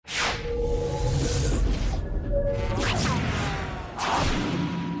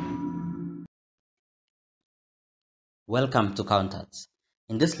Welcome to Counters.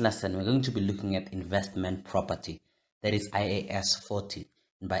 In this lesson, we're going to be looking at investment property, that is IAS 40.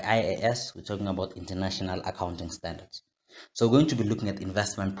 And by IAS, we're talking about International Accounting Standards. So we're going to be looking at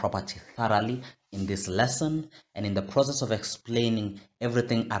investment property thoroughly in this lesson, and in the process of explaining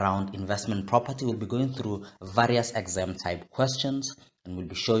everything around investment property, we'll be going through various exam type questions and we'll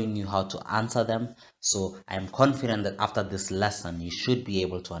be showing you how to answer them. So I am confident that after this lesson, you should be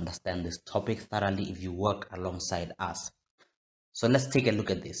able to understand this topic thoroughly if you work alongside us. So let's take a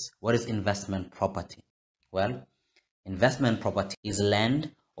look at this. What is investment property? Well, investment property is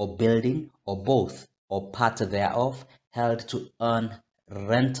land or building or both or part thereof held to earn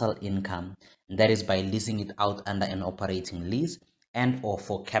rental income, and that is by leasing it out under an operating lease and or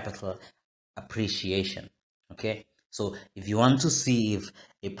for capital appreciation. Okay, so if you want to see if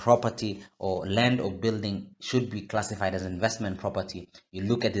a property or land or building should be classified as investment property, you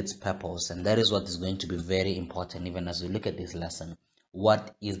look at its purpose, and that is what is going to be very important even as we look at this lesson.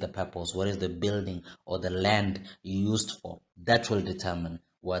 What is the purpose? What is the building or the land used for? That will determine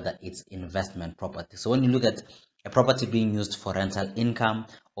whether it's investment property. So when you look at a property being used for rental income,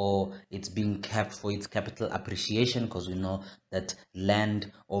 or it's being kept for its capital appreciation, because we know that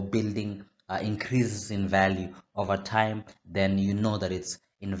land or building increases in value over time, then you know that it's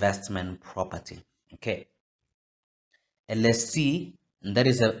investment property. Okay, a lessee, and that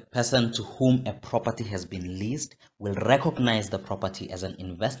is a person to whom a property has been leased, will recognize the property as an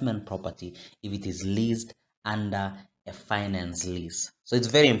investment property if it is leased under a finance lease. So it's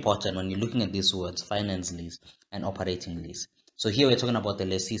very important when you're looking at these words, finance lease and operating lease. So here we're talking about the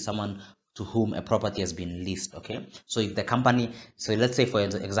lessee, someone to whom a property has been leased. Okay, so if the company, so let's say for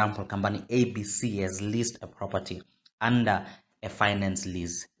example, company ABC has leased a property under a finance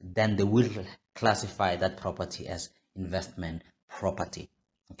lease, then they will classify that property as investment property.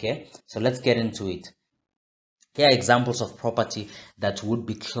 Okay, so let's get into it. Here are examples of property that would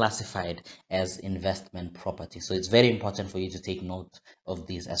be classified as investment property. So it's very important for you to take note of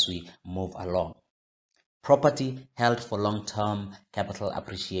these as we move along. Property held for long-term capital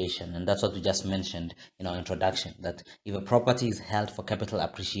appreciation, and that's what we just mentioned in our introduction, that if a property is held for capital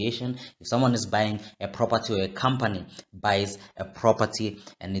appreciation, if someone is buying a property or a company buys a property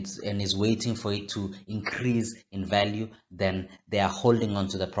and is waiting for it to increase in value, then they are holding on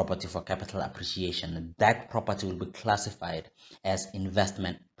to the property for capital appreciation, and that property will be classified as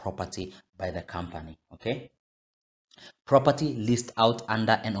investment property by the company. Okay, property leased out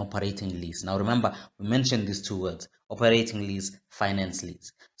under an operating lease. Now remember, we mentioned these two words, operating lease, finance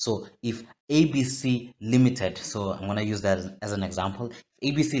lease. So if ABC Limited, so I'm going to use that as an example.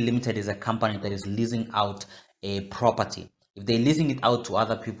 ABC Limited is a company that is leasing out a property. If they're leasing it out to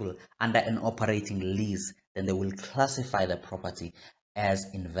other people under an operating lease, then they will classify the property as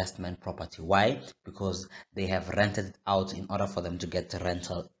investment property. Why? Because they have rented it out in order for them to get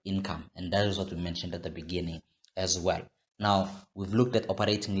rental income. And that is what we mentioned at the beginning as well. Now, we've looked at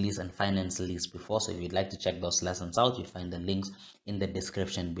operating lease and finance lease before, so if you'd like to check those lessons out, you'll find the links in the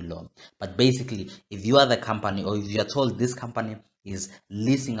description below. But basically, if you are the company, or if you are told this company is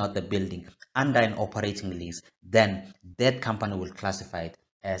leasing out the building under an operating lease, then that company will classify it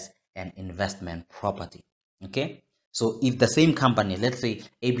as an investment property. Okay, so if the same company, let's say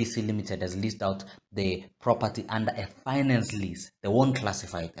ABC Limited, has leased out the property under a finance lease, they won't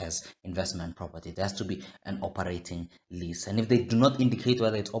classify it as investment property. It has to be an operating lease. And if they do not indicate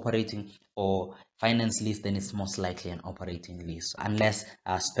whether it's operating or finance lease, then it's most likely an operating lease, unless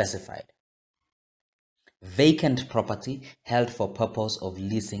specified. Vacant property held for purpose of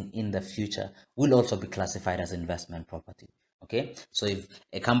leasing in the future will also be classified as investment property. Okay, so if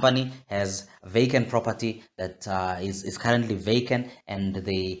a company has vacant property that is currently vacant and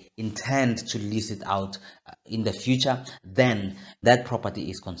they intend to lease it out in the future, then that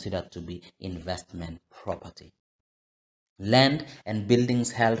property is considered to be investment property. Land and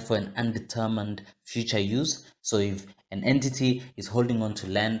buildings held for an undetermined future use. So if an entity is holding on to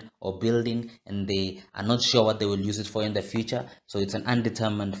land or building and they are not sure what they will use it for in the future, so it's an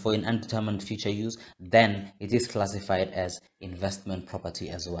undetermined future use, then it is classified as investment property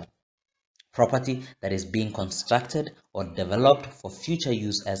as well. Property that is being constructed or developed for future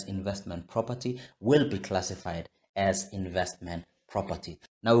use as investment property will be classified as investment property.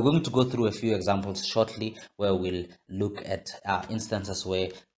 Now we're going to go through a few examples shortly where we'll look at instances where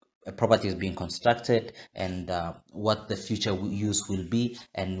a property is being constructed and what the future use will be,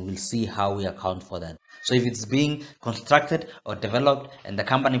 and we'll see how we account for that. So if it's being constructed or developed and the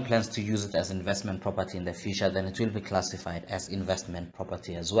company plans to use it as investment property in the future, then it will be classified as investment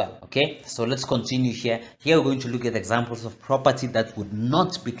property as well. Okay, so let's continue here. Here we're going to look at examples of property that would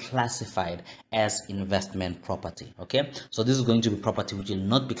not be classified as investment property. Okay, so this is going to be property which will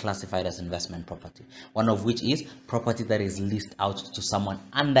not be classified as investment property. One of which is property that is leased out to someone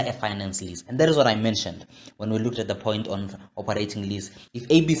under a finance lease. And that is what I mentioned when we looked at the point on operating lease. If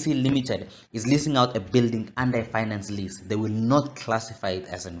ABC Limited is leasing out a building under a finance lease, they will not classify it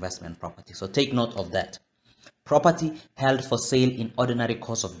as investment property. So take note of that. Property held for sale in ordinary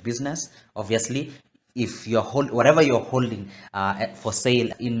course of business, obviously, if you're whatever you're holding for sale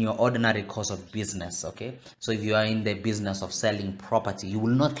in your ordinary course of business, okay, so if you are in the business of selling property, you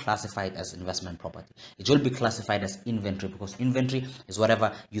will not classify it as investment property. It will be classified as inventory, because inventory is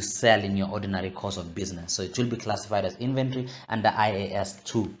whatever you sell in your ordinary course of business. So it will be classified as inventory under IAS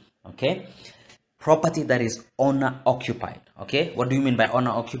 2. Okay, property that is owner occupied. Okay, what do you mean by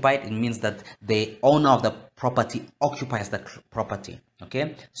owner occupied? It means that the owner of the property occupies the property.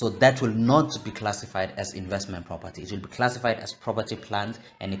 Okay, so that will not be classified as investment property. It will be classified as property, plant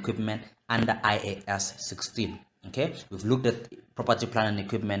and equipment under IAS 16. Okay, we've looked at property, plant and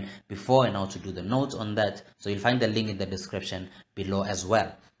equipment before and how to do the notes on that, so you'll find the link in the description below as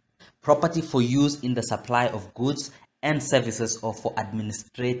well. Property for use in the supply of goods and services or for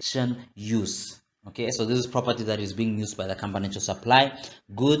administration use. Okay, so this is property that is being used by the company to supply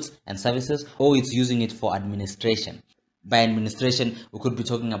goods and services, or it's using it for administration. By administration, we could be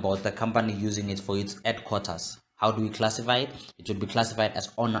talking about the company using it for its headquarters. How do we classify it? It would be classified as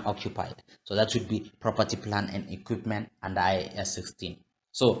owner occupied. So that should be property, plant and equipment under IAS 16.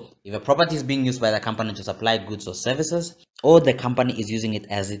 So if a property is being used by the company to supply goods or services, or the company is using it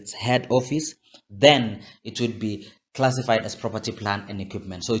as its head office, then it would be classified as property, plant and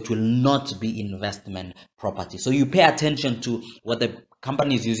equipment. So it will not be investment property. So you pay attention to what the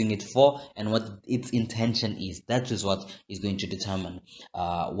company is using it for and what its intention is. That is what is going to determine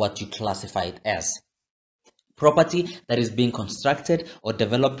what you classify it as. Property that is being constructed or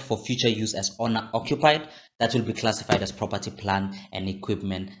developed for future use as owner occupied, that will be classified as property, plant and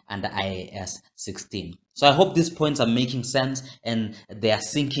equipment under IAS 16. So I hope these points are making sense and they are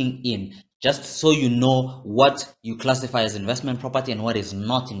sinking in, just so you know what you classify as investment property and what is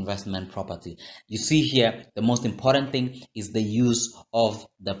not investment property. You see here, the most important thing is the use of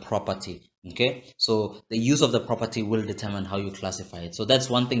the property. Okay, so the use of the property will determine how you classify it. So that's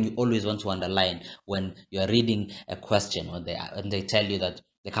one thing you always want to underline when you are reading a question, or they tell you that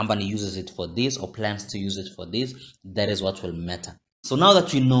the company uses it for this or plans to use it for this. That is what will matter. So now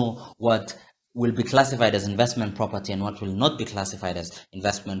that you know what will be classified as investment property and what will not be classified as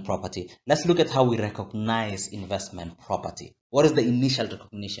investment property, let's look at how we recognize investment property. What is the initial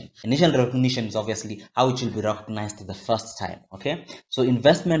recognition? Initial recognition is obviously how it will be recognized the first time. Okay, so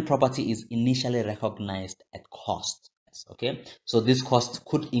investment property is initially recognized at cost. Okay, so this cost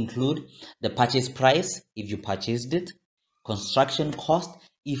could include the purchase price if you purchased it, construction cost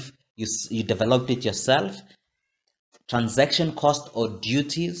if you developed it yourself, transaction cost or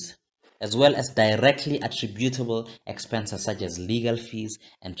duties, as well as directly attributable expenses such as legal fees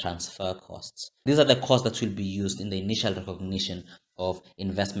and transfer costs. These are the costs that will be used in the initial recognition of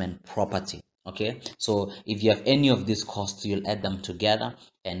investment property. Okay, so if you have any of these costs, you'll add them together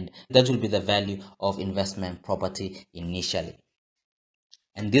and that will be the value of investment property initially.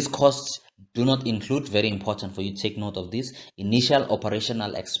 And these costs do not include, very important for you to take note of this, initial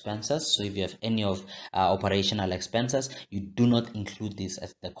operational expenses. So if you have any of operational expenses, you do not include this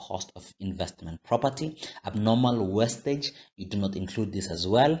as the cost of investment property. Abnormal wastage, you do not include this as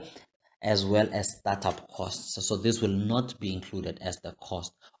well as startup costs. So this will not be included as the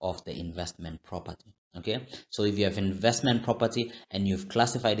cost of the investment property. Okay, so if you have investment property and you've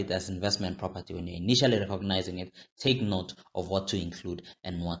classified it as investment property, when you're initially recognizing it, take note of what to include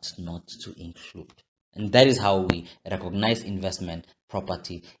and what not to include. And that is how we recognize investment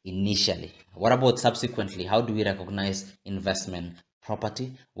property initially. What about subsequently? How do we recognize investment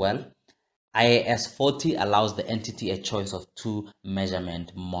property? Well, IAS 40 allows the entity a choice of two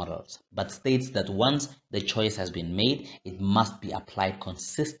measurement models, but states that once the choice has been made, it must be applied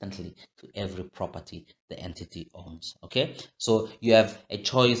consistently to every property the entity owns. Okay, so you have a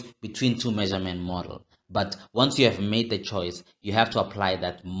choice between two measurement models, but once you have made the choice, you have to apply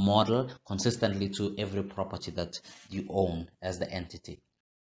that model consistently to every property that you own as the entity.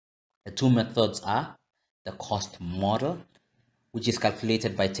 The two methods are the cost model, which is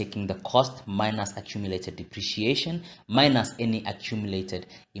calculated by taking the cost minus accumulated depreciation minus any accumulated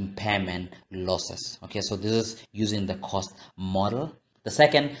impairment losses. Okay, so this is using the cost model. The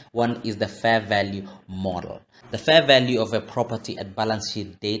second one is the fair value model. The fair value of a property at balance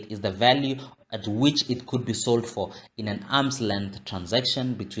sheet date is the value at which it could be sold for in an arm's length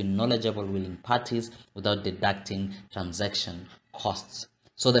transaction between knowledgeable willing parties without deducting transaction costs.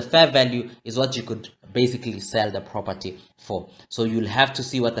 So the fair value is what you could basically sell the property for. So you'll have to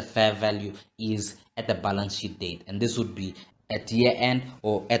see what the fair value is at the balance sheet date, and this would be at year end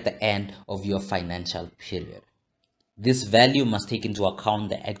or at the end of your financial period. This value must take into account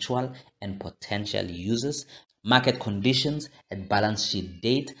the actual and potential uses, market conditions at balance sheet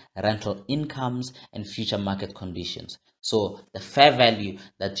date, rental incomes, and future market conditions. So the fair value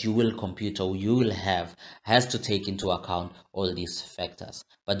that you will compute or you will have has to take into account all these factors.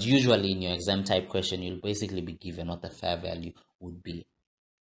 But usually in your exam type question, you'll basically be given what the fair value would be.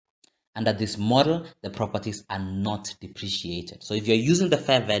 Under this model, the properties are not depreciated. So if you're using the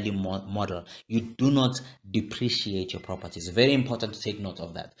fair value model, you do not depreciate your properties. Very important to take note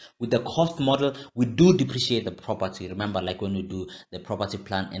of that. With the cost model, we do depreciate the property. Remember, like when we do the property,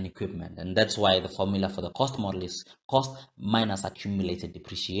 plant and equipment. And that's why the formula for the cost model is cost minus accumulated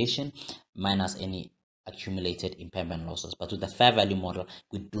depreciation minus any accumulated impairment losses. But with the fair value model,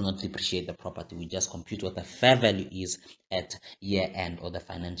 we do not depreciate the property. We just compute what the fair value is at year end or the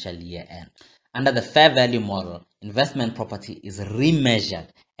financial year end. Under the fair value model, investment property is remeasured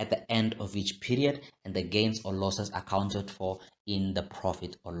at the end of each period and the gains or losses accounted for in the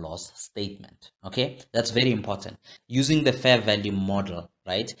profit or loss statement. Okay, that's very important. Using the fair value model,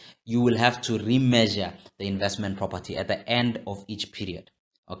 right, you will have to remeasure the investment property at the end of each period.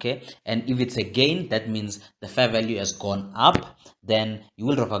 Okay, and if it's a gain, that means the fair value has gone up, then you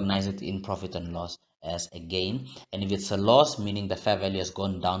will recognize it in profit and loss as a gain. And if it's a loss, meaning the fair value has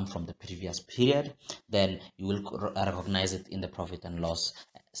gone down from the previous period, then you will recognize it in the profit and loss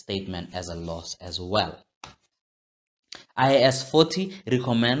statement as a loss as well. IAS 40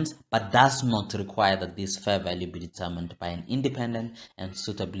 recommends but does not require that this fair value be determined by an independent and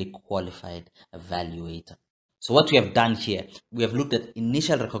suitably qualified evaluator. So what we have done here, we have looked at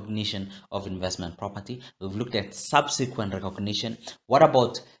initial recognition of investment property. We've looked at subsequent recognition. What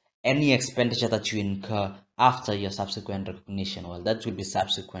about any expenditure that you incur after your subsequent recognition? Well, that will be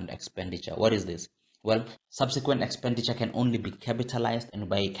subsequent expenditure. What is this? Well, subsequent expenditure can only be capitalized, and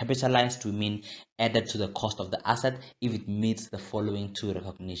by capitalized we mean added to the cost of the asset if it meets the following two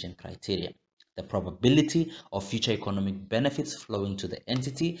recognition criteria: the probability of future economic benefits flowing to the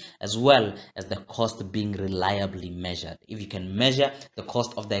entity, as well as the cost being reliably measured. If you can measure the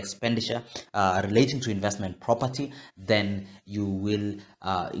cost of the expenditure relating to investment property, then you will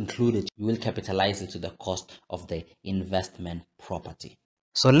include it, you will capitalize it to the cost of the investment property.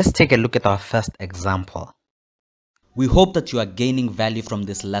 So let's take a look at our first example. We hope that you are gaining value from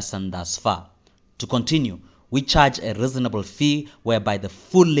this lesson thus far. To continue, we charge a reasonable fee whereby the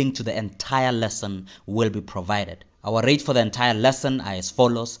full link to the entire lesson will be provided. Our rate for the entire lesson are as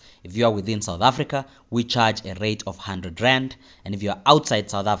follows. If you are within South Africa, we charge a rate of 100 Rand, and if you are outside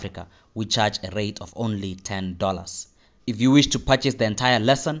South Africa, we charge a rate of only $10. If you wish to purchase the entire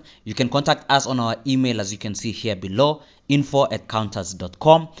lesson, you can contact us on our email as you can see here below,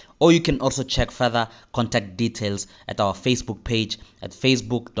 info@counters.com, or you can also check further contact details at our Facebook page at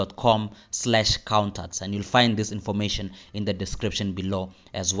facebook.com/counters, and you'll find this information in the description below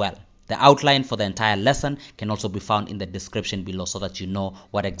as well. The outline for the entire lesson can also be found in the description below so that you know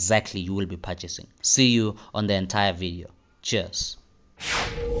what exactly you will be purchasing. See you on the entire video. Cheers.